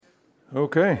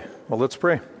Okay, well, let's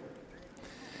pray.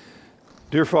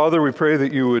 Dear Father, we pray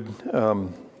that you would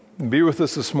be with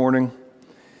us this morning.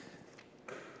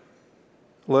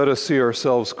 Let us see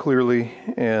ourselves clearly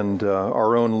and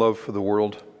our own love for the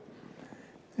world,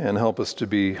 and help us to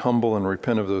be humble and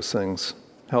repent of those things.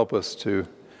 Help us to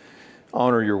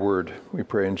honor your word, we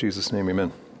pray in Jesus' name,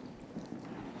 amen.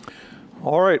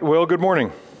 All right, well, good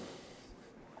morning.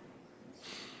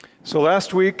 So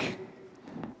last week,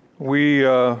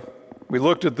 we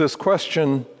looked at this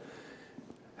question,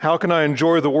 how can I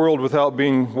enjoy the world without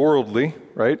being worldly,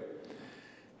 right?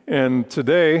 And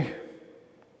today,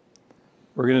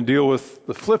 we're going to deal with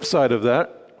the flip side of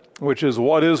that, which is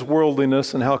what is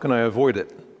worldliness and how can I avoid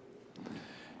it?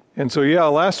 And so,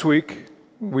 last week,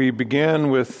 we began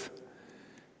with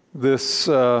this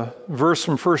verse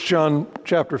from 1 John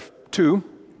chapter 2.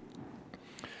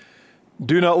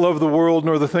 Do not love the world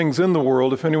nor the things in the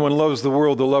world. If anyone loves the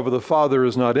world, the love of the Father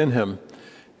is not in him.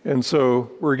 And so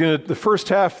the first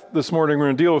half this morning, we're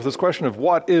going to deal with this question of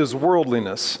what is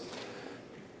worldliness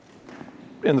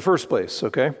in the first place,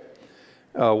 okay?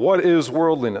 What is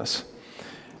worldliness?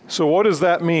 So what does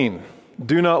that mean?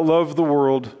 Do not love the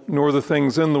world nor the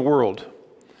things in the world.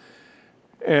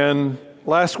 And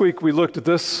last week we looked at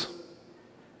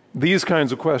these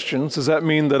kinds of questions. Does that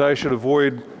mean that I should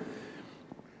avoid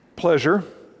pleasure?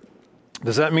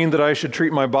 Does that mean that I should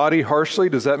treat my body harshly?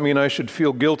 Does that mean I should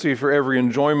feel guilty for every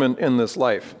enjoyment in this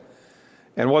life?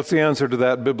 And what's the answer to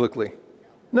that biblically?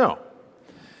 No.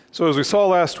 So as we saw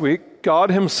last week, God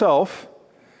himself,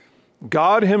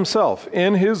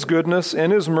 in his goodness, in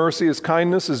his mercy, his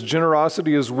kindness, his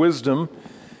generosity, his wisdom,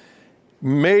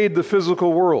 made the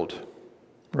physical world,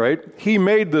 right? He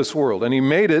made this world, and he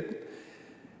made it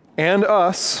and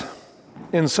us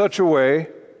in such a way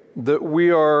that we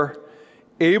are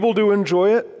able to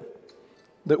enjoy it,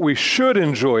 that we should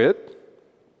enjoy it.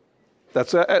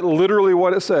 That's literally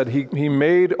what it said. He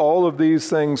made all of these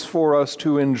things for us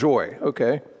to enjoy,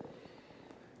 okay?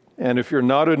 And if you're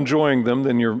not enjoying them,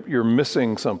 then you're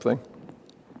missing something.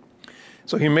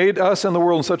 So he made us and the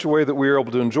world in such a way that we are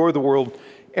able to enjoy the world,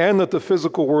 and that the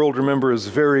physical world, remember, is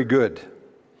very good.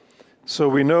 So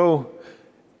we know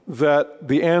that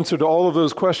the answer to all of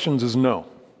those questions is no.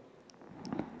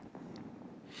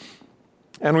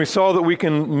 And we saw that we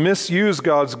can misuse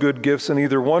God's good gifts in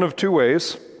either one of two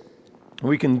ways.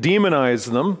 We can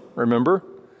demonize them, remember?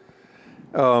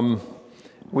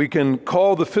 We can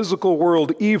call the physical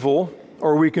world evil,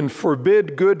 or we can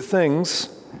forbid good things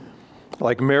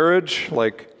like marriage,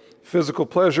 like physical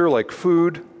pleasure, like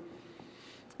food.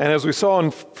 And as we saw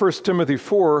in 1 Timothy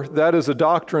 4, that is a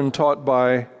doctrine taught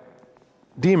by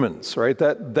demons, right?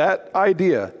 That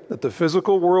idea that the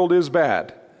physical world is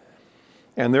bad,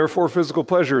 and therefore physical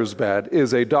pleasure is bad,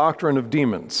 is a doctrine of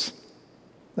demons.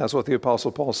 That's what the Apostle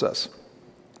Paul says.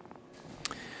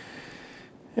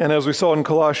 And as we saw in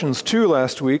Colossians 2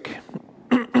 last week,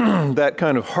 that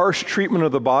kind of harsh treatment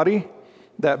of the body,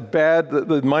 that bad,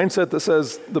 the mindset that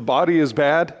says the body is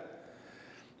bad,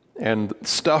 and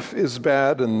stuff is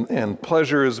bad, and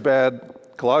pleasure is bad,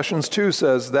 Colossians 2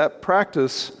 says that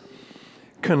practice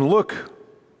can look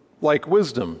like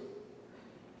wisdom.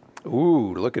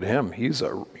 Ooh, look at him. He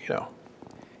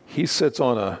sits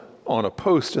on a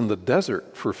post in the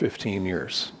desert for 15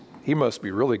 years. He must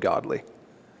be really godly.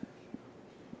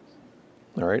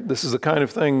 All right, this is the kind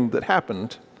of thing that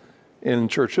happened in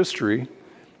church history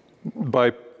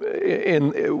with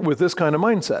this kind of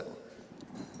mindset.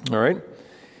 All right?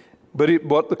 But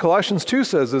what the Colossians 2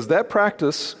 says is that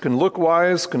practice can look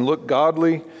wise, can look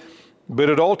godly, but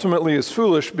it ultimately is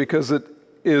foolish because it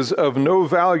is of no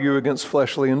value against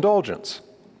fleshly indulgence.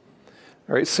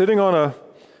 All right, sitting on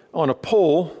a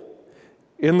pole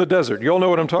in the desert. You all know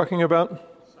what I'm talking about?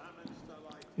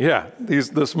 Yeah,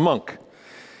 this monk.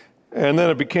 And then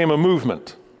it became a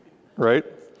movement, right?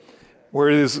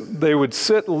 Where they would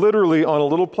sit literally on a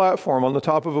little platform on the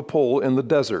top of a pole in the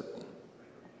desert.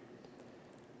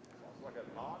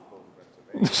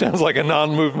 Sounds like a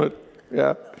non-movement,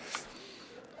 yeah.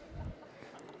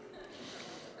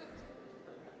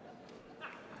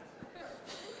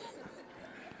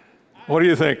 What do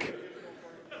you think?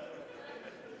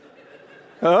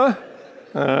 The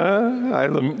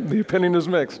opinion is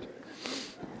mixed.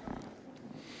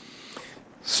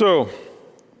 So,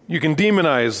 you can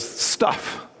demonize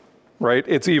stuff, right?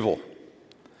 It's evil.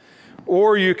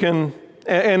 Or you can,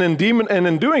 and in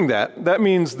doing that, that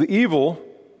means the evil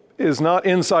is not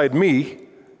inside me,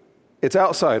 it's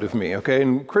outside of me, okay?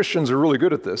 And Christians are really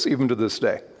good at this, even to this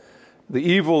day. The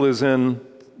evil is in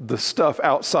the stuff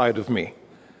outside of me,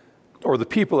 or the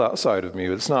people outside of me,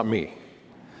 but it's not me.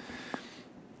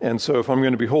 And so if I'm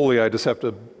going to be holy, I just have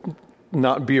to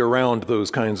not be around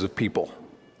those kinds of people.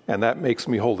 And that makes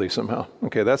me holy somehow.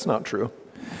 Okay, that's not true.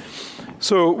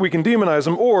 So we can demonize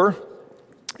them, or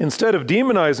instead of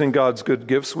demonizing God's good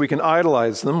gifts, we can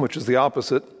idolize them, which is the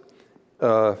opposite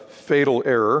fatal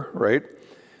error, right?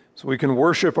 So we can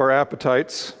worship our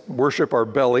appetites, worship our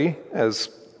belly, as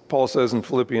Paul says in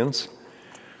Philippians.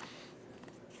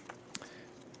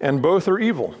 And both are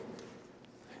evil.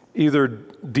 Either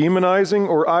demonizing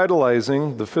or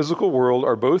idolizing the physical world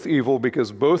are both evil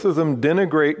because both of them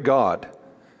denigrate God,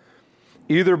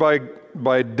 either by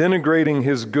denigrating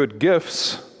his good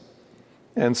gifts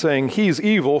and saying he's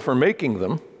evil for making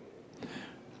them,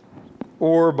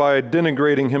 or by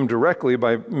denigrating him directly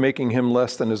by making him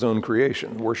less than his own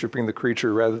creation, worshiping the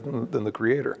creature rather than the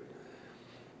creator.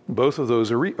 Both of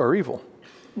those are evil.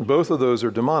 Both of those are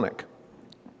demonic.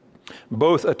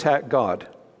 Both attack God,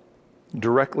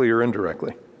 directly or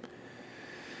indirectly.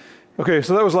 Okay,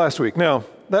 so that was last week. Now,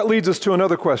 that leads us to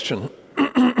another question.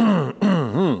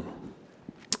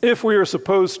 If we are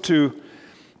supposed to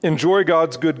enjoy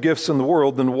God's good gifts in the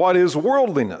world, then what is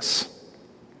worldliness?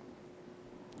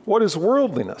 What is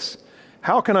worldliness?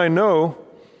 How can I know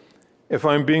if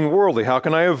I'm being worldly? How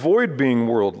can I avoid being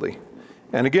worldly?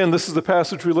 And again, this is the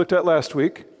passage we looked at last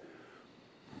week.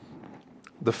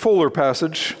 The fuller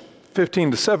passage,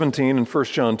 15 to 17 in 1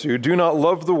 John 2. Do not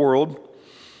love the world,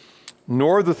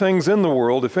 nor the things in the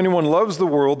world. If anyone loves the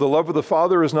world, the love of the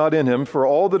Father is not in him. For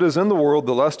all that is in the world,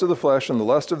 the lust of the flesh and the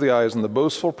lust of the eyes and the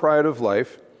boastful pride of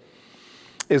life,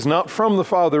 is not from the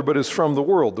Father, but is from the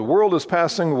world. The world is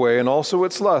passing away, and also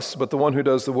its lusts, but the one who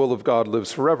does the will of God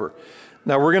lives forever.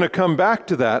 Now, we're going to come back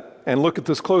to that and look at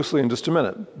this closely in just a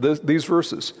minute, these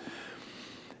verses.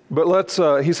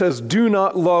 But he says, do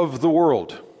not love the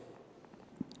world.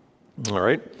 All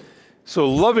right? So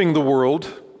loving the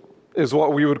world is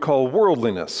what we would call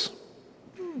worldliness.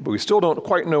 But we still don't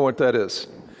quite know what that is.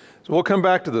 So we'll come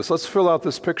back to this. Let's fill out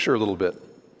this picture a little bit.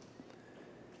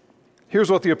 Here's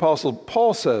what the Apostle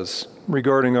Paul says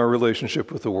regarding our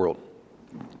relationship with the world.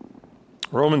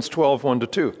 Romans 12,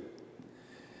 1-2.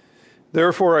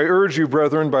 Therefore, I urge you,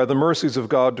 brethren, by the mercies of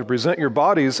God, to present your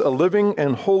bodies a living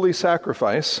and holy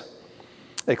sacrifice,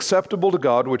 acceptable to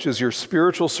God, which is your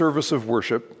spiritual service of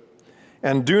worship,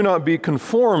 and do not be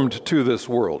conformed to this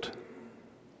world,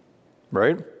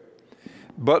 right?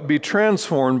 But be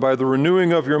transformed by the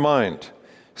renewing of your mind,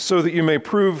 so that you may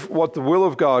prove what the will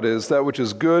of God is, that which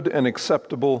is good and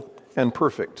acceptable and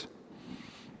perfect.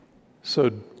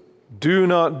 So do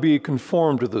not be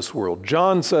conformed to this world.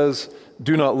 John says,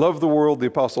 do not love the world. The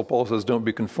Apostle Paul says, don't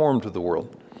be conformed to the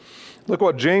world. Look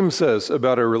what James says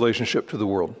about our relationship to the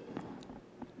world.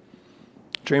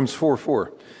 James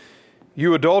 4:4.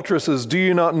 You adulteresses, do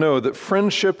you not know that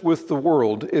friendship with the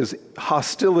world is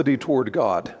hostility toward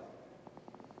God?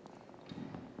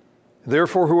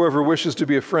 Therefore, whoever wishes to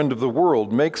be a friend of the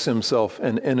world makes himself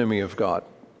an enemy of God.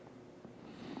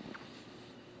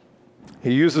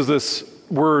 He uses this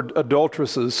word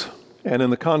adulteresses, and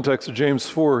in the context of James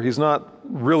 4, he's not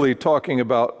really talking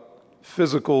about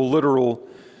physical, literal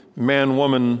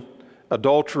man-woman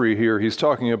adultery here. He's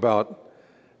talking about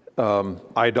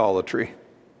idolatry,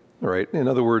 right? In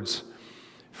other words,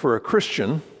 for a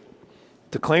Christian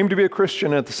to claim to be a Christian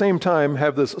and at the same time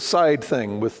have this side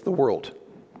thing with the world,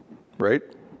 right?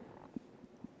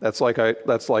 That's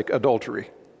like adultery,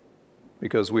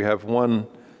 because we have one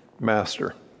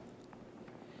master.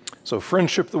 So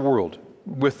friendship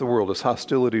with the world is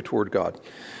hostility toward God.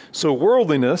 So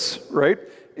worldliness, right,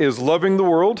 is loving the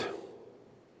world,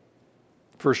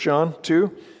 1 John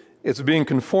 2. It's being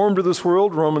conformed to this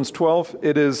world, Romans 12.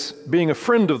 It is being a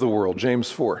friend of the world, James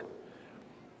 4.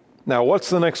 Now, what's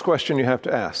the next question you have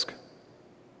to ask?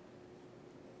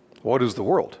 What is the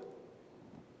world?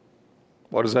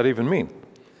 What does that even mean?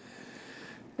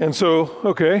 And so,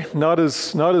 okay, not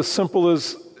as simple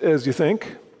as you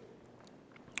think.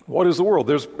 What is the world?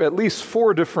 There's at least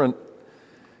 4 different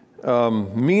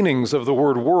meanings of the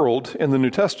word world in the New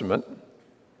Testament,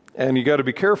 and you got to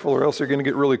be careful or else you're going to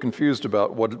get really confused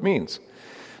about what it means.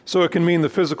 So it can mean the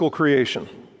physical creation,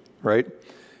 right?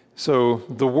 So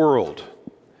the world.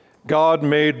 God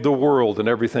made the world and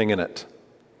everything in it.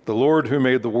 The Lord who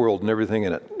made the world and everything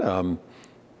in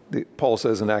it. Paul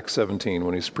says in Acts 17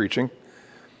 when he's preaching,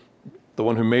 the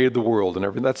one who made the world and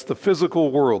everything. That's the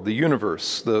physical world, the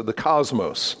universe, the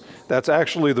cosmos. That's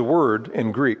actually the word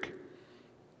in Greek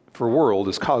for world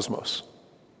is cosmos.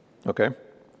 Okay?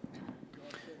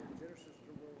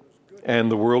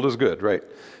 And the world is good, right?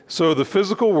 So the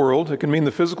physical world, it can mean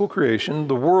the physical creation.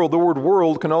 The word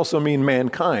world can also mean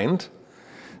mankind.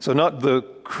 So not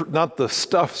the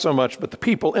stuff so much, but the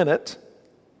people in it.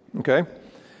 Okay?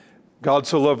 God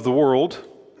so loved the world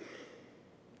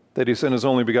that he sent his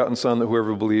only begotten Son, that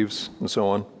whoever believes, and so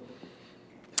on.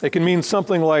 It can mean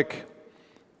something like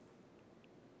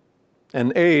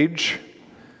an age.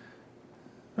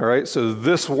 All right, so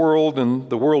this world and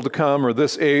the world to come, or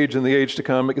this age and the age to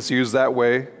come, it gets used that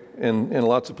way in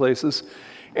lots of places.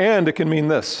 And it can mean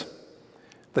this: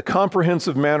 the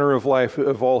comprehensive manner of life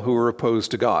of all who are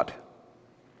opposed to God.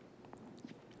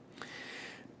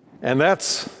 And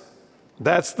that's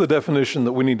the definition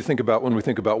that we need to think about when we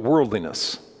think about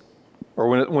worldliness, or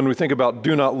when we think about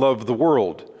do not love the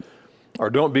world, or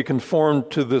don't be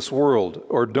conformed to this world,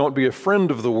 or don't be a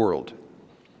friend of the world,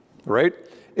 right?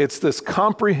 It's this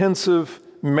comprehensive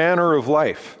manner of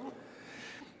life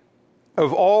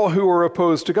of all who are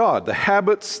opposed to God. The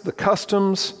habits, the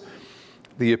customs,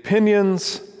 the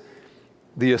opinions,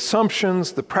 the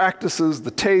assumptions, the practices,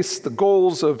 the tastes, the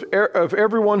goals of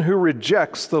everyone who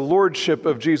rejects the lordship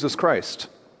of Jesus Christ.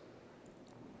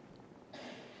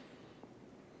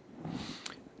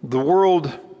 The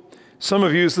world, some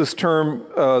have used this term,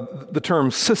 the term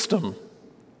system,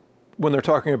 when they're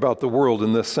talking about the world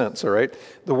in this sense, all right?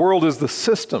 The world is the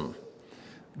system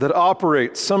that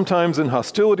operates sometimes in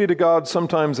hostility to God,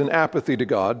 sometimes in apathy to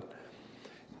God,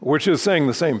 which is saying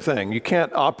the same thing. You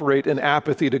can't operate in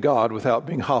apathy to God without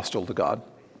being hostile to God,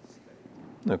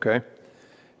 okay?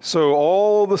 So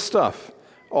all the stuff,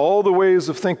 all the ways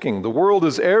of thinking, the world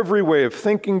is every way of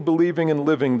thinking, believing, and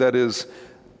living that is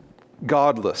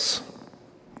godless,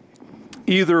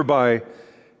 either by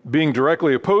being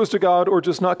directly opposed to God or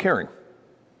just not caring.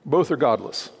 Both are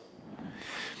godless.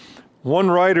 One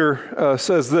writer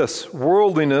says this: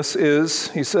 worldliness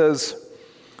is, he says,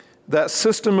 that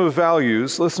system of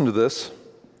values, listen to this,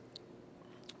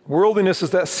 worldliness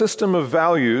is that system of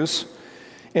values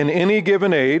in any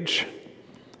given age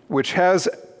which has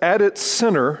at its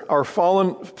center our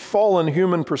fallen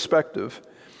human perspective,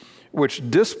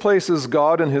 which displaces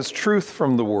God and his truth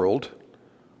from the world,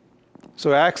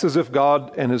 so acts as if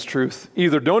God and his truth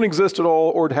either don't exist at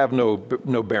all or have no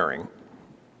bearing,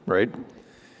 right?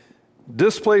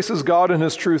 Displaces God and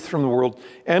his truth from the world,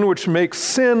 and which makes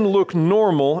sin look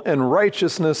normal and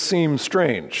righteousness seem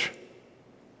strange.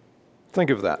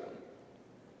 Think of that.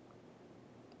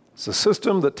 It's a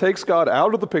system that takes God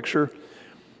out of the picture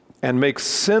and makes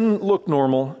sin look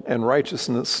normal and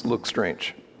righteousness look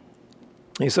strange.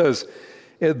 He says,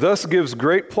 it thus gives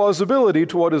great plausibility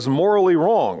to what is morally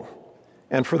wrong,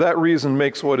 and for that reason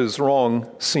makes what is wrong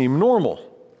seem normal.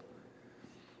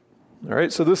 All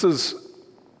right, so this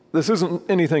isn't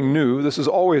anything new. This has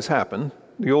always happened.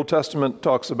 The Old Testament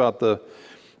talks about the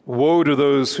woe to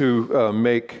those who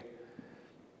make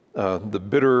the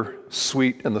bitter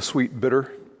sweet and the sweet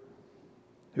bitter,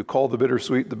 who call the bitter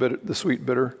sweet, the sweet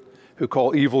bitter, who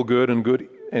call evil good and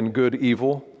good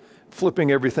evil,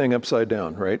 flipping everything upside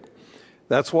down, right?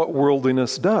 That's what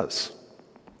worldliness does.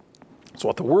 It's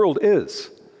what the world is.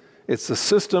 It's the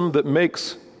system that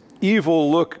makes evil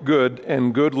look good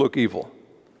and good look evil,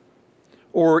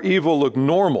 or evil look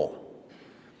normal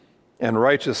and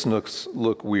righteousness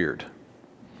look weird.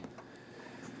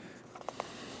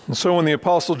 And so when the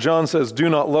Apostle John says, do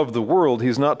not love the world,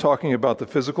 he's not talking about the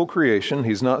physical creation.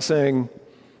 He's not saying,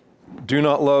 do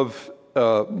not love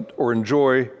or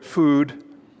enjoy food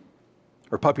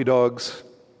or puppy dogs,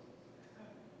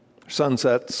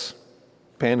 sunsets,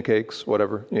 pancakes,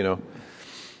 whatever, you know.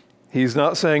 He's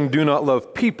not saying do not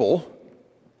love people,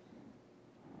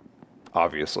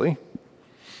 obviously.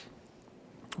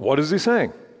 What is he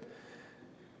saying?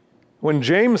 When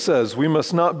James says we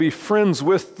must not be friends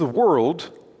with the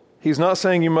world, he's not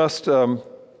saying you have to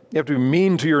be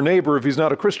mean to your neighbor if he's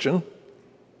not a Christian,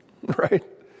 right?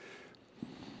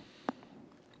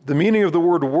 The meaning of the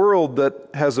word world that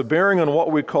has a bearing on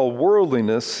what we call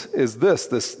worldliness is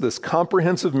this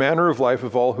comprehensive manner of life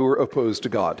of all who are opposed to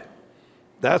God.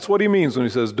 That's what he means when he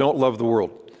says don't love the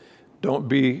world. Don't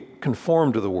be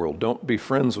conformed to the world. Don't be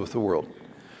friends with the world.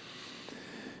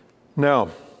 Now,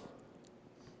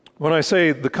 when I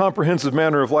say the comprehensive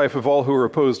manner of life of all who are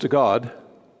opposed to God,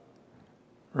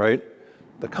 right?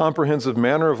 The comprehensive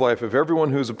manner of life of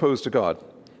everyone who's opposed to God.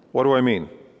 What do I mean?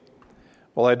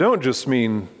 Well, I don't just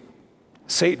mean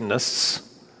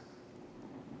Satanists,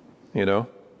 you know,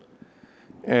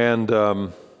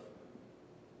 and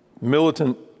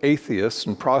militant atheists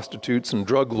and prostitutes and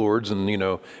drug lords and, you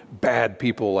know, bad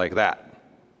people like that.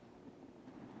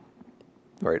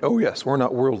 Right? Oh, yes, we're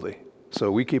not worldly,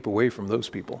 so we keep away from those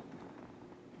people.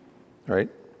 Right?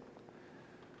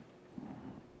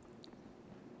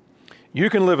 You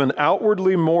can live an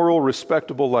outwardly moral,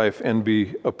 respectable life and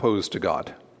be opposed to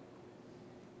God.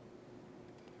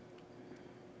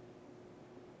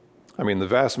 I mean, the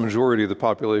vast majority of the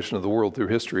population of the world through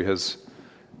history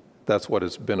that's what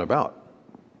it's been about.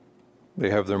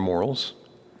 They have their morals,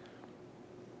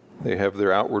 they have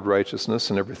their outward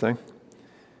righteousness and everything,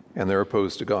 and they're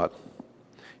opposed to God.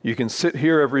 You can sit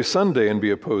here every Sunday and be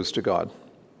opposed to God.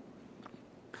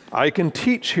 I can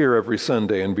teach here every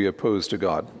Sunday and be opposed to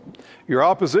God. Your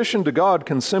opposition to God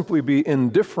can simply be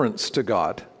indifference to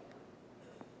God.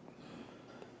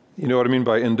 You know what I mean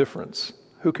by indifference?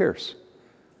 Who cares?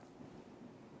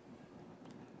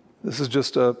 This is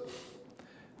just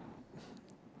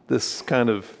this kind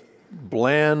of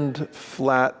bland,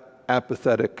 flat,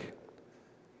 apathetic.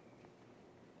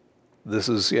 This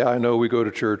is, I know we go to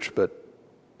church, but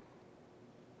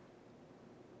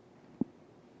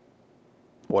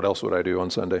what else would I do on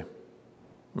Sunday?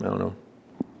 I don't know.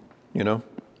 You know?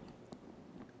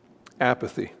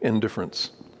 Apathy, indifference.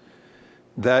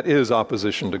 That is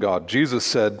opposition to God. Jesus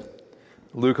said,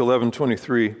 Luke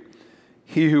 11:23,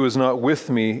 "He who is not with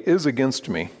me is against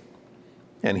me,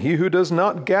 and he who does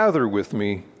not gather with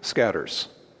me scatters."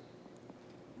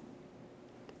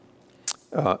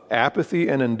 Apathy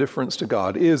and indifference to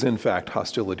God is, in fact,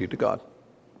 hostility to God.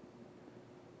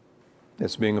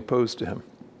 It's being opposed to him.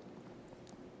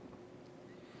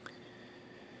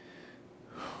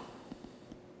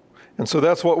 And so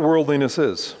that's what worldliness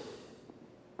is.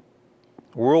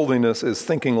 Worldliness is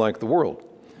thinking like the world.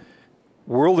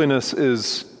 Worldliness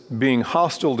is being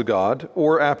hostile to God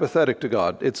or apathetic to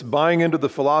God. It's buying into the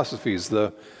philosophies,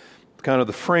 the kind of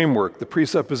the framework, the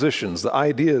presuppositions, the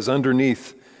ideas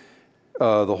underneath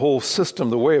the whole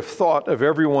system, the way of thought of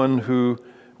everyone who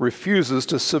refuses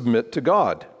to submit to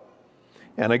God.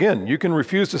 And again, you can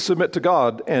refuse to submit to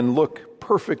God and look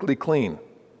perfectly clean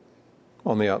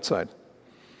on the outside.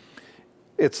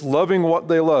 It's loving what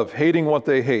they love, hating what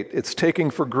they hate. It's taking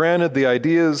for granted the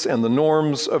ideas and the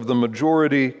norms of the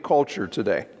majority culture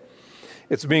today.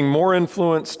 It's being more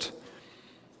influenced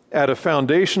at a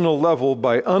foundational level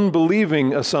by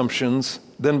unbelieving assumptions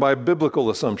than by biblical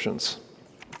assumptions.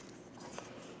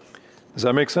 Does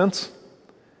that make sense?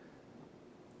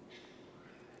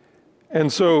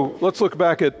 And so let's look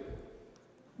back at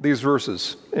these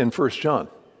verses in 1 John.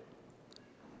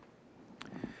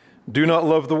 Do not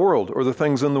love the world or the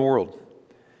things in the world.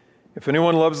 If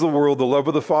anyone loves the world, the love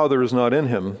of the Father is not in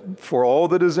him. For all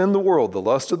that is in the world, the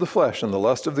lust of the flesh and the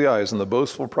lust of the eyes and the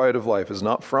boastful pride of life is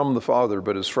not from the Father,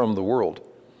 but is from the world.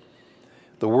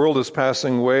 The world is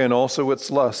passing away and also its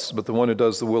lusts, but the one who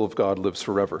does the will of God lives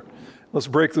forever. Let's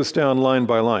break this down line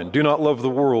by line. Do not love the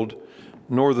world,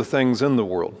 nor the things in the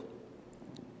world.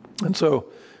 And so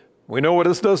we know what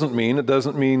this doesn't mean. It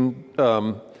doesn't mean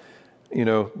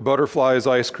butterflies,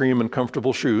 ice cream, and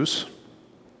comfortable shoes.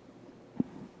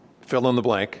 Fill in the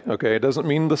blank, okay? It doesn't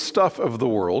mean the stuff of the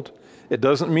world. It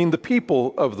doesn't mean the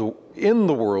people in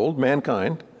the world,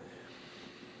 mankind.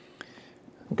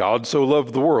 God so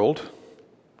loved the world,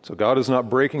 so God is not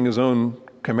breaking his own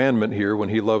commandment here when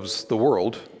he loves the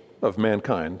world of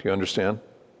mankind, you understand?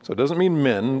 So it doesn't mean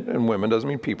men and women, it doesn't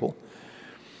mean people.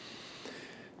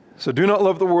 So do not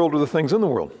love the world or the things in the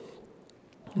world.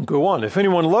 Go on. If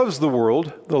anyone loves the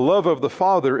world, the love of the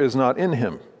Father is not in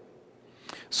him.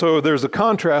 So there's a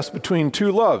contrast between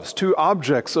two loves, two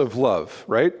objects of love,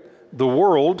 right? The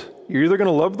world, you're either going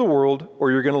to love the world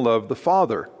or you're going to love the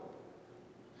Father.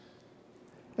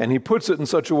 And he puts it in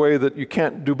such a way that you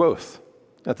can't do both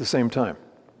at the same time.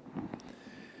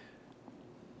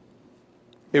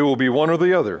 It will be one or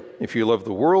the other. If you love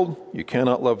the world, you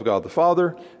cannot love God the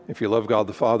Father. If you love God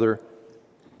the Father,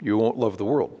 you won't love the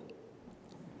world.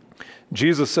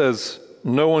 Jesus says,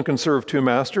 no one can serve two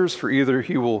masters, for either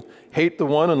he will hate the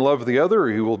one and love the other,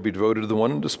 or he will be devoted to the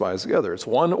one and despise the other. It's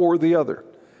one or the other,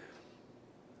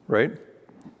 right?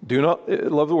 Do not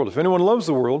love the world. If anyone loves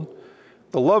the world,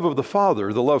 the love of the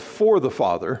Father, the love for the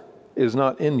Father, is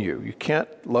not in you. You can't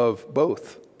love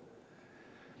both.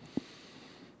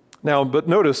 Now, but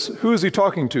notice, who is he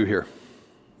talking to here?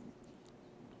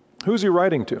 Who's he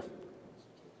writing to?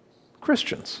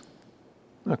 Christians.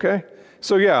 Okay?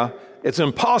 So yeah, it's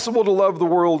impossible to love the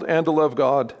world and to love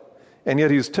God, and yet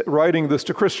he's writing this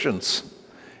to Christians.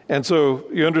 And so,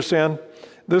 you understand,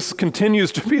 this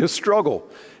continues to be a struggle.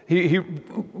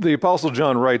 The Apostle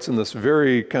John writes in this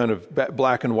very kind of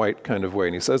black and white kind of way,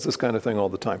 and he says this kind of thing all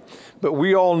the time. But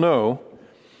we all know,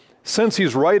 since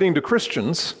he's writing to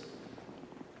Christians,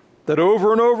 that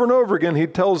over and over and over again he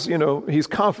tells, he's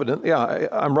confident,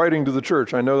 I'm writing to the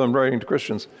church, I know I'm writing to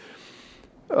Christians.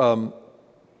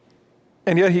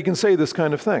 And yet he can say this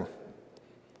kind of thing.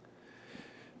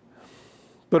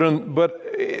 But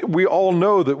we all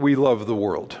know that we love the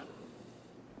world.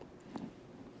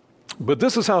 But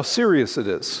this is how serious it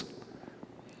is.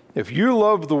 If you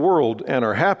love the world and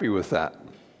are happy with that,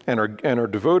 and are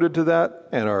devoted to that,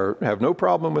 and have no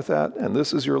problem with that, and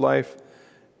this is your life,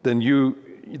 then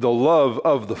the love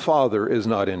of the Father is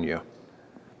not in you.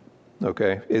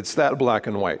 Okay? It's that black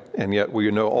and white, and yet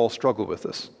we all struggle with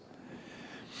this.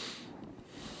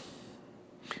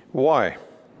 Why?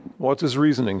 What's his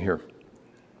reasoning here?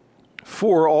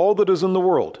 For all that is in the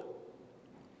world,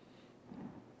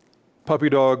 puppy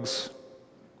dogs,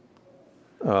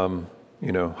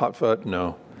 hot foot,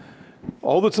 no.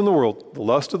 All that's in the world, the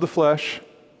lust of the flesh,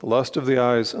 the lust of the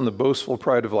eyes, and the boastful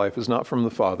pride of life is not from the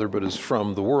Father, but is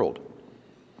from the world.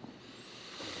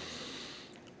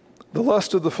 The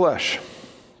lust of the flesh.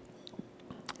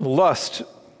 Lust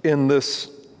in this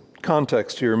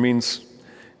context here means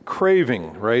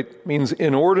craving, right? It means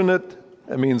inordinate.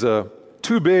 It means a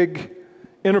too big,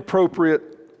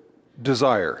 inappropriate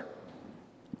desire.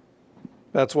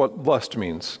 That's what lust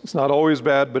means. It's not always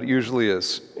bad, but it usually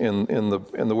is in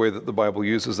the way that the Bible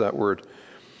uses that word.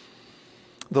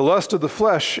 The lust of the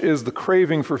flesh is the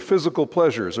craving for physical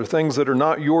pleasures or things that are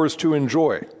not yours to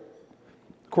enjoy.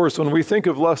 Of course, when we think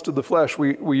of lust of the flesh,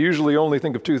 we usually only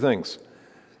think of two things: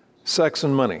 sex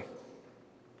and money,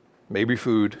 maybe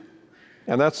food.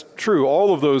 And that's true.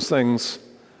 All of those things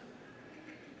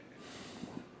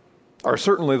are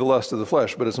certainly the lust of the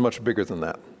flesh, but it's much bigger than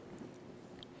that.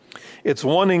 It's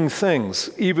wanting things,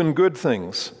 even good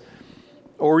things,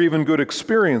 or even good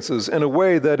experiences in a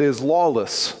way that is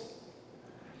lawless.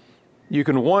 You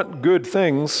can want good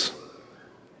things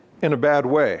in a bad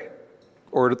way,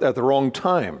 or at the wrong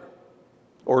time,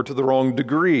 or to the wrong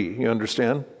degree, you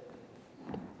understand?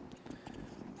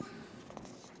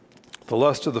 The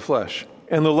lust of the flesh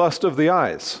and the lust of the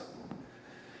eyes.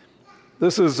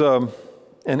 This is an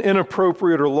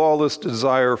inappropriate or lawless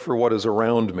desire for what is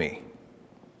around me.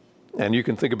 And you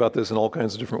can think about this in all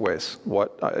kinds of different ways.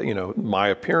 My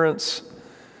appearance,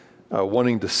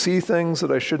 wanting to see things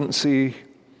that I shouldn't see,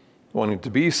 wanting to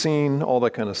be seen, all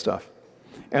that kind of stuff.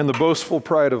 And the boastful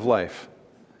pride of life.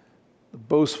 The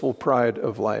boastful pride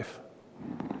of life.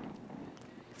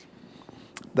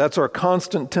 That's our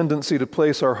constant tendency to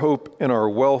place our hope in our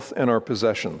wealth and our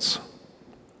possessions.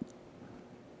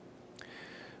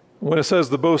 When it says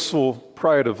the boastful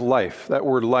pride of life, that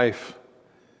word life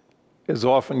is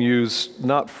often used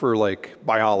not for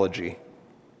biology,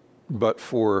 but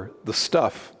for the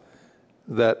stuff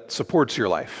that supports your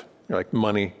life, like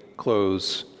money,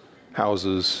 clothes,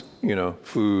 houses,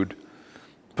 food,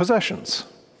 possessions,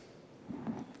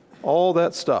 all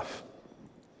that stuff.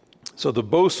 So the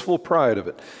boastful pride of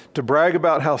it, to brag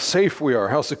about how safe we are,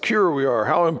 how secure we are,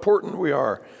 how important we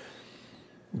are,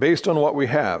 based on what we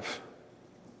have.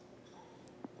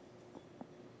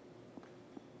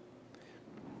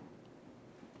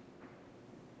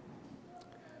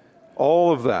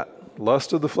 All of that,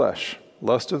 lust of the flesh,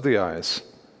 lust of the eyes,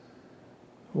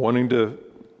 wanting to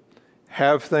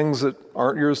have things that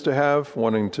aren't yours to have,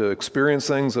 wanting to experience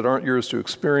things that aren't yours to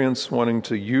experience, wanting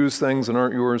to use things that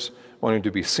aren't yours, wanting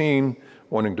to be seen,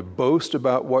 wanting to boast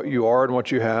about what you are and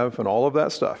what you have, and all of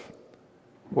that stuff.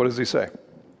 What does he say?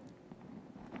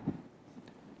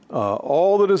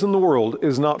 All that is in the world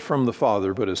is not from the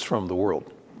Father, but is from the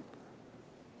world.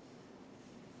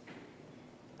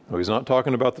 Well, he's not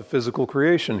talking about the physical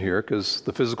creation here, because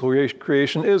the physical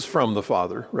creation is from the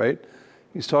Father, right?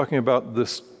 He's talking about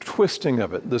this twisting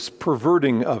of it, this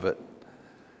perverting of it.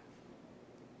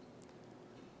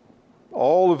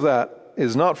 All of that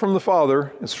is not from the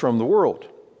Father, it's from the world.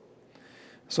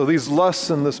 So these lusts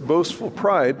and this boastful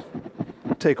pride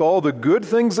take all the good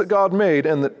things that God made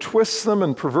and that twists them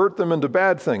and pervert them into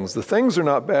bad things. The things are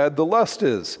not bad, the lust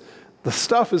is. The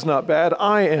stuff is not bad,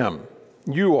 I am.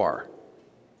 You are.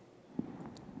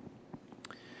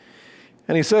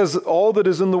 And he says, all that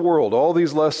is in the world, all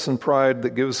these lusts and pride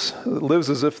that lives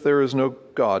as if there is no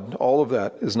God, all of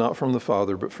that is not from the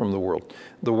Father, but from the world.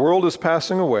 The world is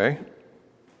passing away.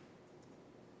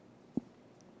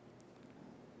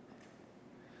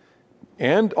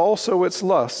 And also its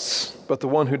lusts, but the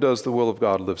one who does the will of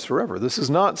God lives forever. This is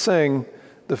not saying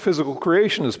the physical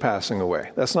creation is passing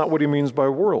away. That's not what he means by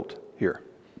world here.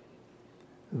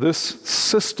 This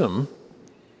system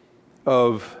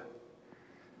of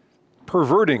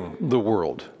perverting the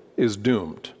world is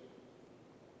doomed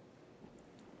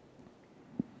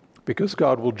because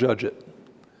God will judge it.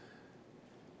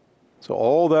 So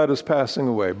all that is passing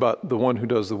away, but the one who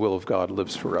does the will of God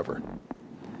lives forever.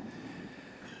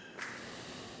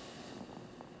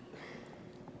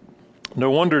 No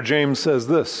wonder James says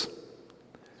this,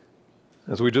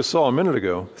 as we just saw a minute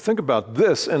ago. Think about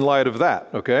this in light of that,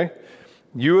 okay?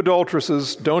 You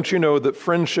adulteresses, don't you know that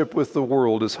friendship with the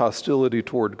world is hostility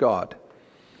toward God?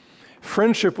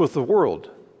 Friendship with the world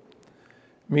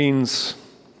means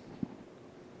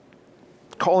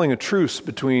calling a truce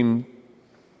between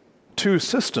two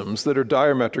systems that are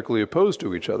diametrically opposed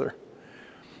to each other.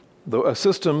 A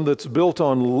system that's built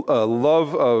on a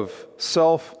love of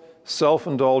self,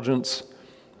 self-indulgence,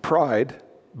 pride,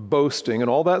 boasting, and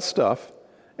all that stuff,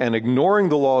 and ignoring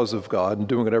the laws of God and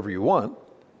doing whatever you want,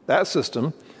 that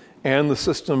system, and the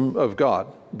system of God,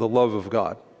 the love of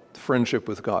God, friendship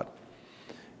with God.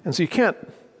 And so you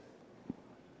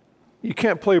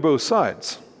can't play both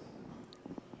sides.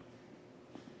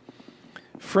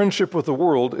 Friendship with the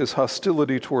world is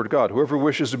hostility toward God. Whoever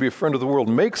wishes to be a friend of the world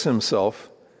makes himself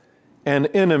an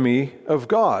enemy of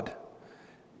God.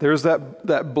 There's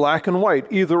that black and white,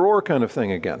 either or kind of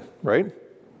thing again, right?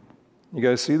 You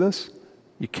guys see this?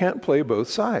 You can't play both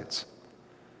sides.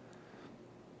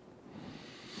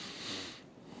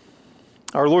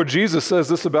 Our Lord Jesus says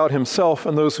this about himself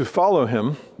and those who follow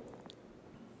him.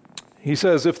 He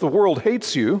says, if the world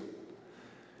hates you,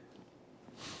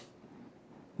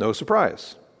 no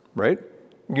surprise, right?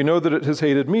 You know that it has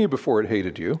hated me before it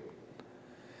hated you.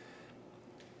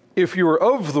 If you were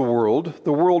of the world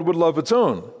would love its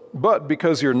own. But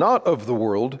because you're not of the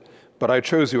world, but I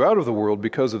chose you out of the world,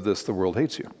 because of this the world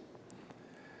hates you.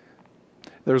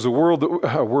 There's a word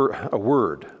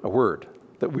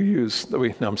that we use,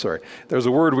 there's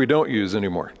a word we don't use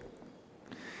anymore.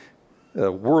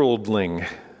 Worldling.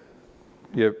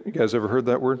 You guys ever heard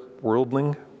that word?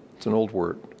 Worldling? It's an old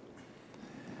word.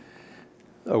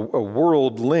 A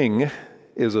worldling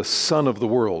is a son of the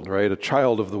world, right? A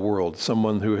child of the world,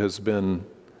 someone who has been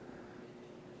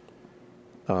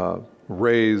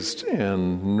raised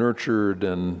and nurtured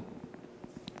and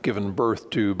given birth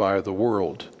to by the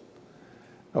world.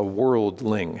 A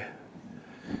worldling.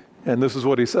 And this is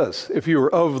what he says. If you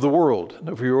were of the world,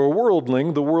 if you were a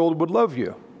worldling, the world would love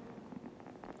you.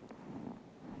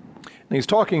 And he's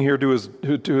talking here to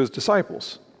his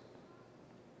disciples.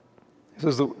 He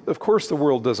says, of course the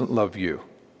world doesn't love you.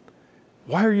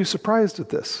 Why are you surprised at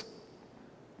this?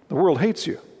 The world hates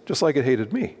you, just like it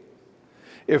hated me.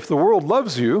 If the world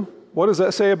loves you, what does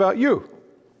that say about you?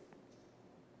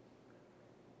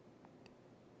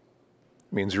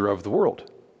 It means you're of the world,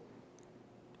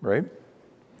 right?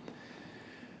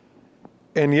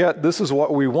 And yet, this is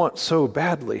what we want so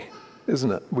badly,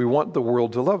 isn't it? We want the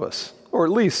world to love us, or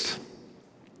at least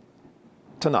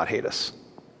to not hate us.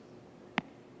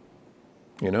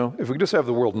 You know, if we just have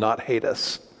the world not hate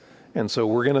us, and so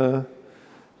we're going to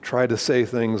try to say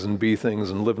things and be things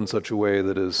and live in such a way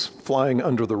that is flying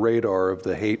under the radar of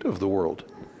the hate of the world.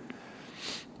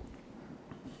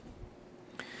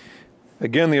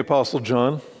 Again, the Apostle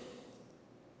John,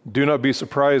 do not be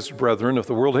surprised, brethren, if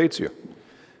the world hates you.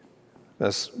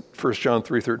 That's 1 John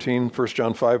 3:13, 1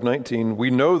 John 5:19.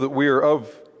 We know that we are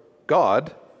of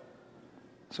God,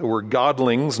 so we're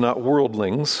godlings, not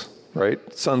worldlings, right?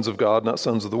 Sons of God, not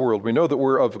sons of the world. We know that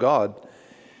we're of God,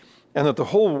 and that the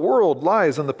whole world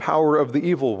lies in the power of the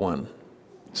evil one.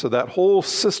 So that whole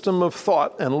system of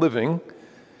thought and living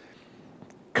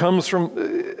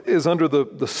is under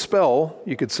the spell,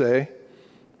 you could say,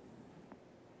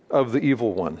 of the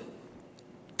evil one.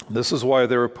 This is why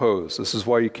they're opposed. This is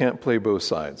why you can't play both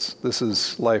sides. This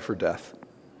is life or death.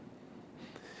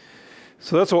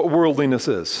 So that's what worldliness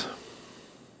is.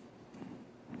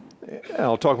 And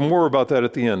I'll talk more about that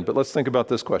at the end, but let's think about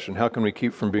this question. How can we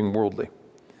keep from being worldly?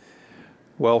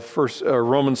 Well, first,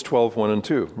 Romans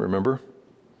 12:1-2, remember?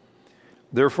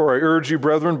 Therefore, I urge you,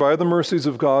 brethren, by the mercies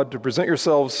of God, to present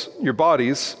your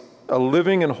bodies, a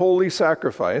living and holy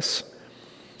sacrifice,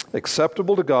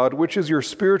 acceptable to God, which is your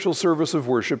spiritual service of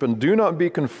worship, and do not be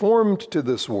conformed to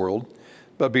this world,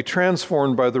 but be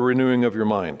transformed by the renewing of your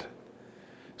mind,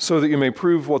 so that you may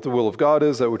prove what the will of God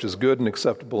is, that which is good and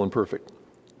acceptable and perfect.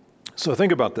 So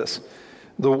think about this.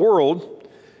 The world,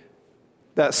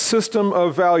 that system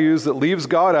of values that leaves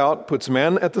God out, puts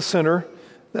man at the center,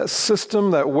 that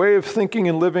system, that way of thinking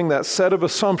and living, that set of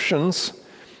assumptions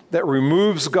that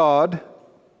removes God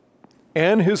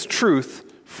and his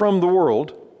truth from the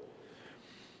world,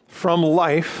 from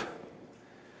life,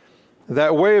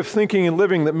 that way of thinking and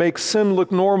living that makes sin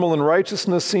look normal and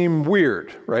righteousness seem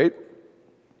weird, right?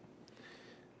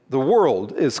 The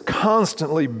world is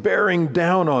constantly bearing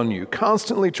down on you,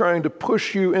 constantly trying to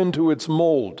push you into its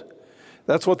mold.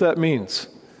 That's what that means.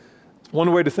 It's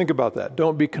one way to think about that.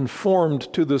 Don't be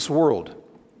conformed to this world.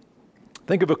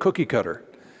 Think of a cookie cutter.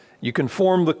 You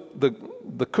conform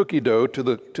the cookie dough to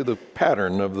the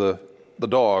pattern of the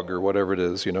dog or whatever it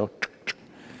is, you know.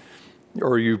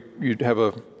 Or you have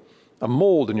a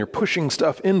mold and you're pushing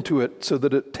stuff into it so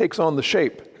that it takes on the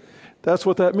shape. That's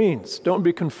what that means. Don't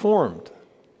be conformed.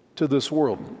 to this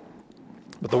world.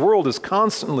 But the world is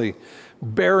constantly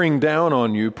bearing down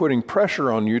on you, putting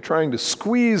pressure on you, trying to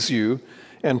squeeze you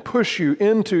and push you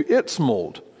into its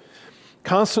mold,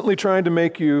 constantly trying to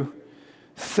make you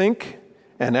think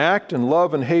and act and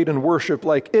love and hate and worship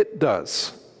like it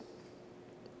does.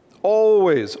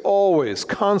 Always, always,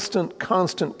 constant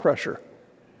pressure.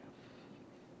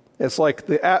 It's like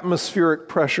the atmospheric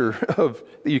pressure that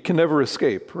you can never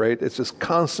escape, right? It's just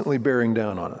constantly bearing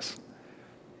down on us.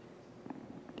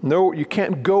 No, you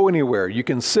can't go anywhere. You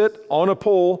can sit on a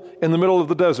pole in the middle of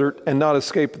the desert and not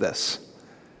escape this.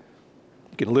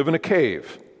 You can live in a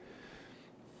cave.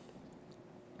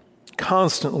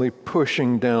 Constantly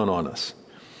pushing down on us.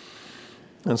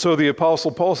 And so the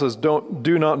Apostle Paul says,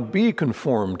 do not be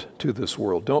conformed to this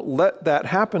world. Don't let that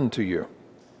happen to you.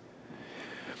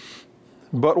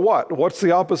 But what? What's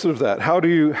the opposite of that? How do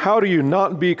you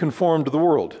not be conformed to the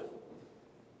world?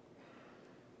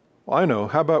 Well, I know.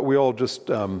 How about we all just,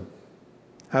 how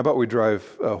about we drive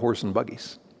horse and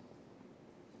buggies?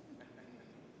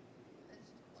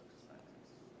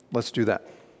 Let's do that.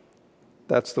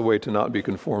 That's the way to not be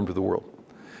conformed to the world.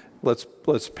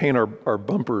 Let's paint our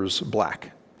bumpers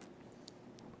black.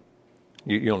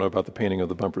 You don't know about the painting of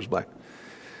the bumpers black.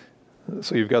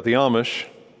 So you've got the Amish,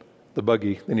 the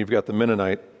buggy, then you've got the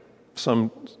Mennonite,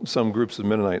 some groups of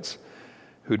Mennonites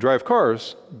who drive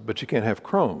cars, but you can't have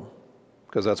chrome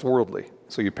because that's worldly.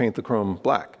 So you paint the chrome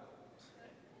black.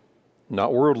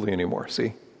 Not worldly anymore,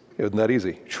 see? Isn't that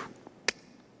easy?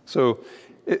 So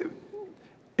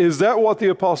is that what the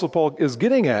Apostle Paul is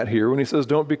getting at here when he says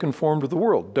don't be conformed to the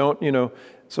world? Don't,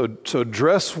 so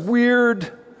dress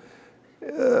weird,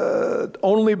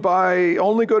 only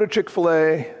go to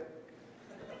Chick-fil-A,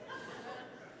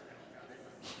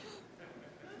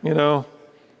 How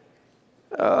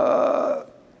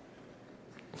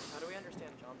do we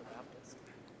understand John the Baptist?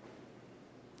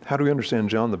 How do we understand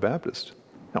John the Baptist?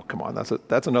 Oh, come on,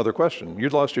 that's another question.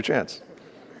 You'd lost your chance.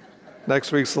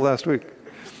 Next week's the last week.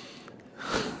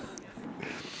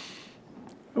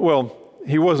 Well,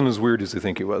 he wasn't as weird as you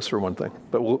think he was, for one thing.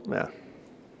 But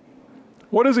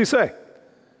what does he say?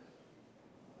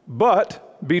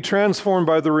 But be transformed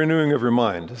by the renewing of your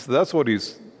mind. So that's what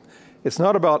it's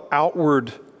not about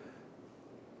outward.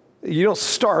 You don't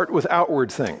start with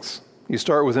outward things. You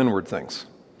start with inward things.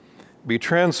 Be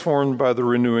transformed by the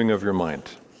renewing of your mind.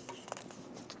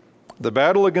 The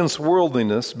battle against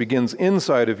worldliness begins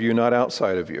inside of you, not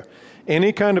outside of you.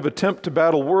 Any kind of attempt to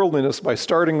battle worldliness by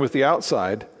starting with the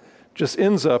outside just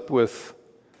ends up with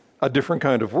a different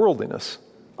kind of worldliness.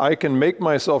 I can make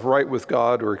myself right with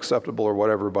God or acceptable or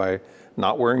whatever by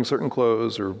not wearing certain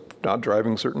clothes or not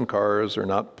driving certain cars or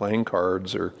not playing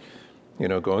cards or,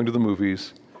 going to the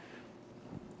movies.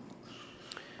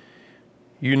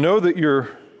 You know that you're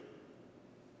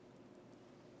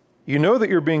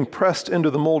being pressed into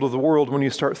the mold of the world when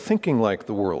you start thinking like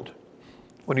the world.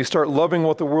 When you start loving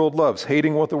what the world loves,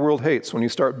 hating what the world hates, when you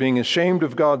start being ashamed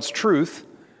of God's truth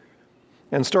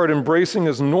and start embracing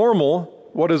as normal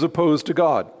what is opposed to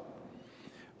God.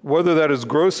 Whether that is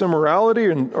gross immorality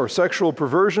or sexual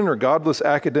perversion or godless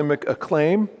academic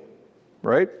acclaim,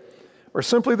 right? Or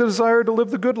simply the desire to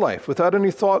live the good life without any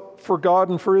thought for God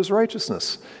and for his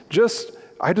righteousness.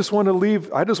 I just want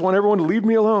everyone to leave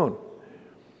me alone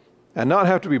and not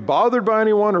have to be bothered by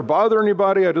anyone or bother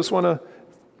anybody.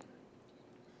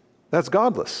 That's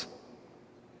godless.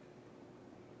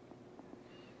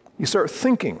 You start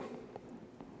thinking.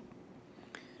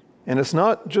 And it's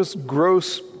not just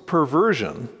gross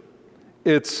perversion.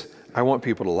 It's, I want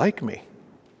people to like me.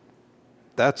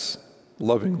 That's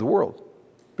loving the world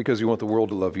because you want the world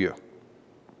to love you.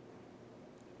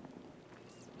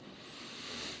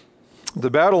 The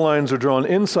battle lines are drawn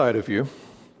inside of you.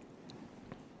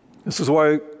 This is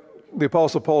why the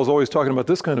Apostle Paul is always talking about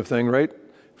this kind of thing, right?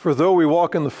 For though we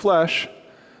walk in the flesh,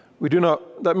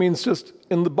 that means just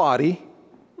in the body,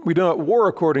 we do not war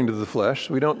according to the flesh.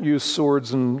 We don't use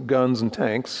swords and guns and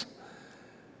tanks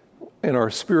in our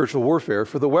spiritual warfare.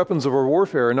 For the weapons of our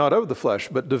warfare are not of the flesh,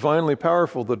 but divinely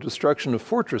powerful, the destruction of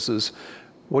fortresses.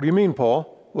 What do you mean,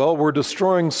 Paul? Well, we're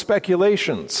destroying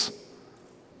speculations.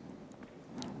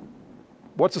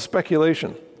 What's a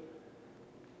speculation?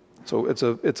 So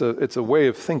it's a way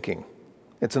of thinking.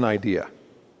 It's an idea,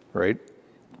 right?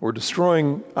 We're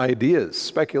destroying ideas,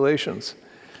 speculations,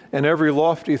 and every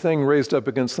lofty thing raised up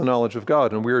against the knowledge of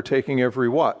God, and we are taking every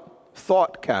what?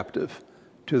 Thought captive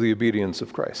to the obedience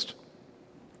of Christ.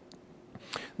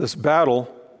 The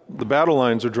battle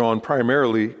lines are drawn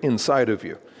primarily inside of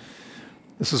you.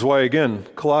 This is why, again,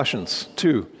 Colossians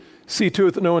 2, see to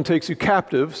it that no one takes you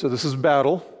captive, so this is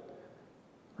battle,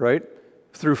 right?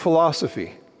 Through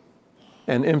philosophy,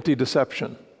 and empty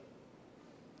deception,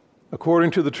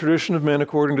 according to the tradition of men,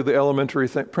 according to the elementary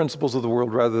principles of the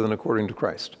world, rather than according to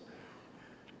Christ.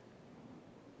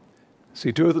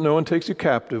 See to it that no one takes you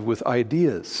captive with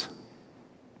ideas,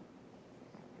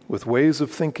 with ways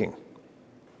of thinking.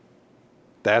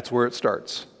 That's where it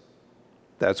starts.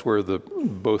 That's where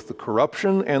both the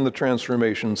corruption and the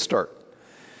transformation start.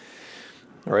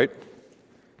 All right?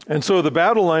 And so the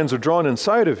battle lines are drawn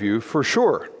inside of you for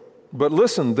sure. But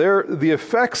listen, the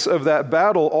effects of that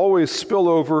battle always spill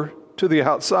over to the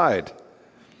outside.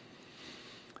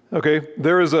 Okay?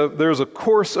 There's a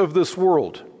course of this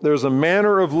world. There's a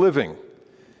manner of living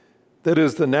that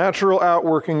is the natural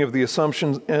outworking of the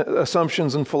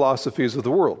assumptions and philosophies of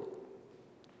the world.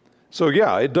 So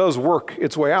yeah, it does work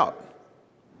its way out.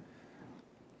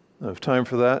 I have time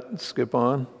for that. Skip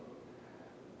on.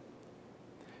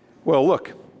 Well,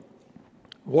 look,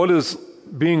 what is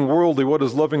being worldly, what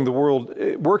is loving the world?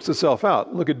 It works itself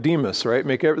out. Look at Demas, right?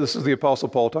 This is the Apostle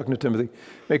Paul talking to Timothy.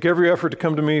 Make every effort to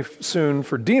come to me soon,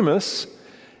 for Demas,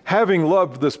 having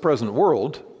loved this present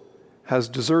world, has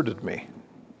deserted me.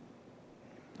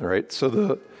 All right, so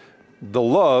the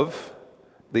love,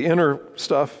 the inner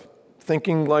stuff,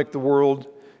 thinking like the world,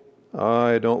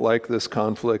 I don't like this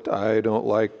conflict, I don't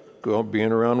like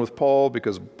being around with Paul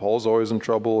because Paul's always in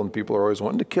trouble and people are always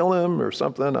wanting to kill him or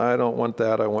something. I don't want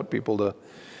that. I want people to,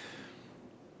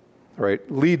 right?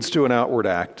 Leads to an outward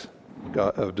act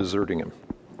of deserting him.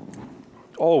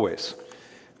 Always.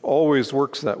 Always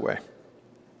works that way.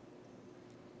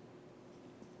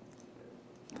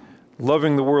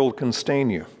 Loving the world can stain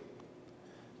you.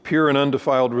 Pure and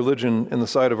undefiled religion in the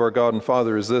sight of our God and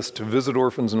Father is this: to visit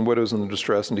orphans and widows in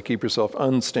distress and to keep yourself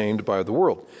unstained by the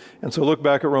world. And so look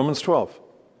back at Romans 12.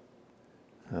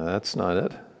 That's not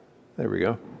it. There we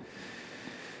go.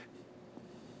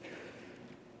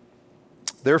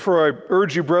 Therefore, I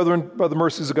urge you, brethren, by the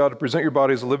mercies of God, to present your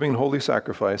bodies a living and holy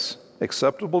sacrifice,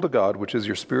 acceptable to God, which is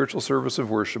your spiritual service of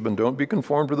worship. And don't be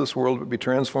conformed to this world, but be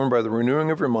transformed by the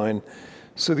renewing of your mind,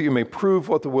 so that you may prove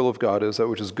what the will of God is, that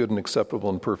which is good and acceptable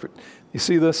and perfect. You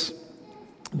see this?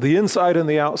 The inside and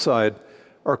the outside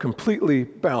are completely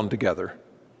bound together.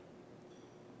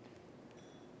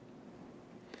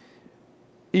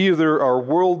 Either our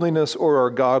worldliness or our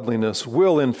godliness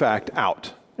will, in fact,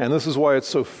 out. And this is why it's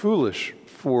so foolish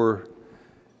for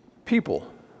people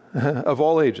of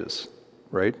all ages,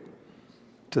 right?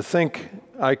 To think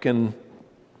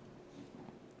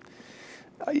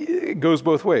it goes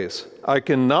both ways. I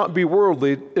cannot be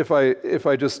worldly if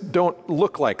I just don't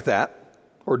look like that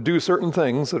or do certain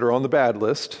things that are on the bad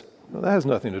list. Well, that has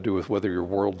nothing to do with whether you're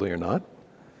worldly or not.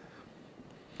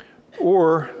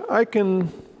 Or I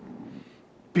can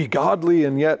be godly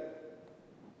and yet,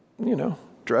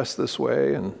 dress this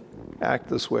way and act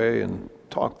this way and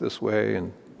talk this way.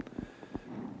 And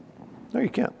no, you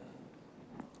can't.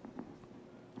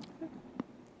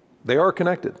 They are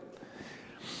connected.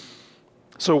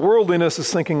 So worldliness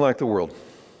is thinking like the world.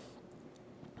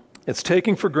 It's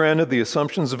taking for granted the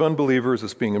assumptions of unbelievers.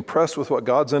 It's being impressed with what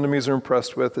God's enemies are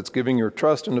impressed with. It's giving your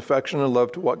trust and affection and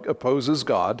love to what opposes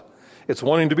God. It's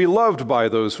wanting to be loved by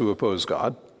those who oppose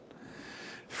God.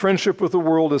 Friendship with the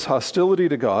world is hostility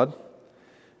to God.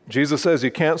 Jesus says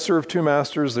you can't serve two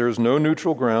masters. There is no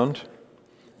neutral ground.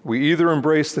 We either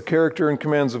embrace the character and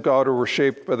commands of God or we're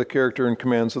shaped by the character and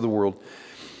commands of the world.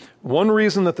 One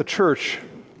reason that the church,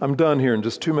 I'm done here in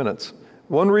just 2 minutes.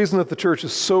 One reason that the church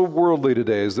is so worldly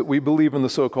today is that we believe in the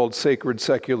so-called sacred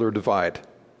secular divide.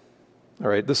 All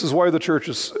right, this is why the church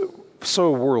is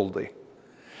so worldly.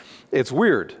 It's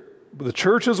weird. The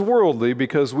church is worldly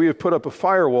because we have put up a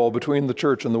firewall between the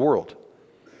church and the world.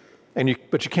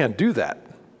 But you can't do that.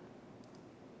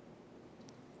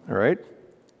 All right?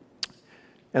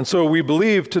 And so we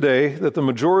believe today that the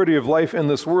majority of life in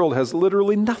this world has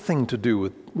literally nothing to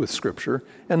do with Scripture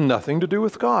and nothing to do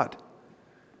with God.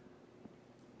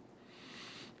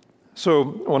 So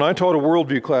when I taught a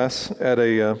worldview class at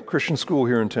a Christian school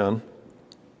here in town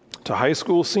to high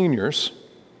school seniors,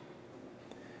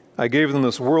 I gave them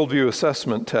this worldview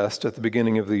assessment test at the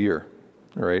beginning of the year.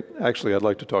 All right? Actually, I'd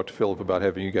like to talk to Philip about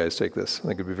having you guys take this. I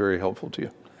think it'd be very helpful to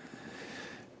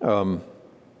you.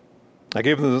 I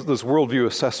gave them this worldview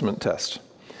assessment test,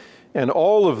 and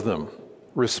all of them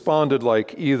responded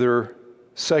like either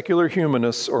secular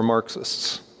humanists or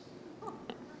Marxists.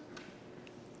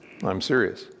 I'm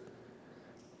serious.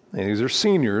 And these are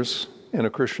seniors in a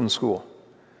Christian school.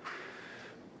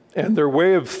 And their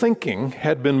way of thinking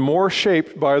had been more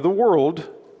shaped by the world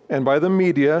and by the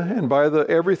media and by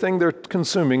everything they're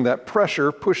consuming, that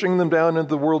pressure pushing them down into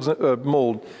the world's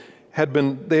mold,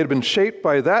 they had been shaped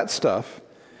by that stuff,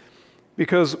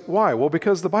 Because why? Well,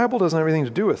 because the Bible doesn't have anything to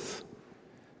do with,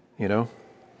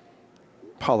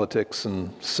 politics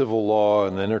and civil law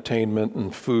and entertainment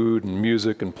and food and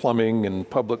music and plumbing and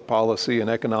public policy and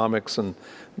economics. And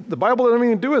the Bible doesn't have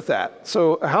anything to do with that.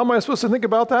 So how am I supposed to think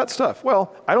about that stuff?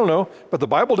 Well, I don't know, but the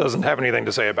Bible doesn't have anything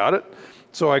to say about it.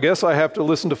 So I guess I have to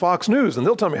listen to Fox News and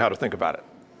they'll tell me how to think about it.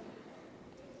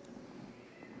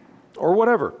 Or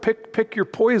whatever. Pick your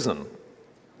poison.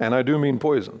 And I do mean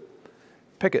poison.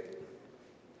 Pick it.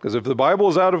 Because if the Bible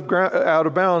is out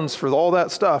of bounds for all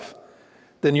that stuff,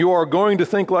 then you are going to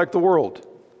think like the world.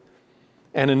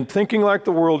 And in thinking like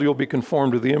the world, you'll be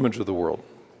conformed to the image of the world.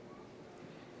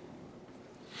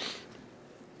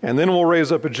 And then we'll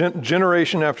raise up a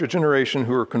generation after generation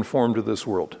who are conformed to this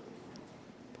world.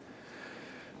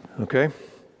 Okay?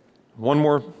 One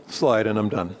more slide and I'm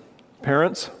done.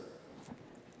 Parents,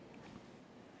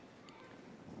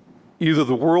 either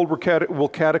the world will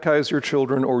catechize your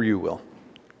children or you will.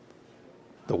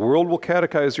 The world will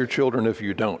catechize your children if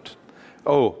you don't.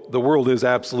 Oh, the world is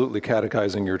absolutely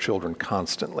catechizing your children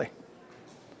constantly.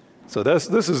 So this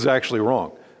is actually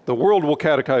wrong. The world will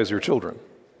catechize your children.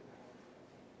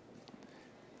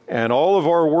 And all of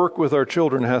our work with our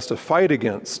children has to fight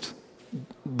against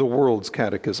the world's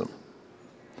catechism.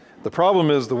 The problem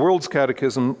is the world's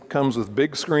catechism comes with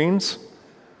big screens,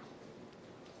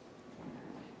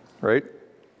 right?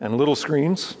 And little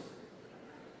screens.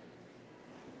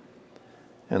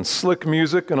 And slick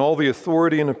music and all the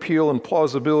authority and appeal and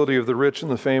plausibility of the rich and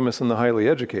the famous and the highly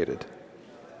educated.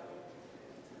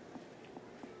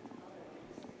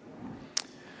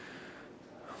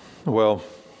 Well,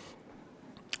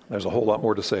 there's a whole lot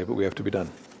more to say, but we have to be done.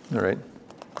 All right?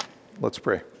 Let's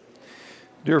pray.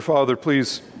 Dear Father,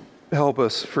 please help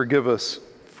us, forgive us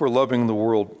for loving the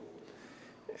world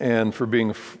and for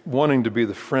wanting to be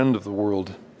the friend of the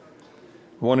world,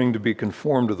 wanting to be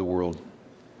conformed to the world,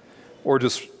 or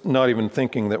just not even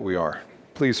thinking that we are.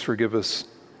 Please forgive us.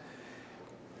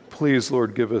 Please,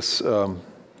 Lord, give us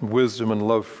wisdom and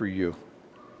love for you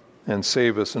and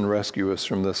save us and rescue us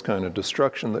from this kind of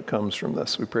destruction that comes from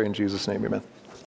this. We pray in Jesus' name, amen.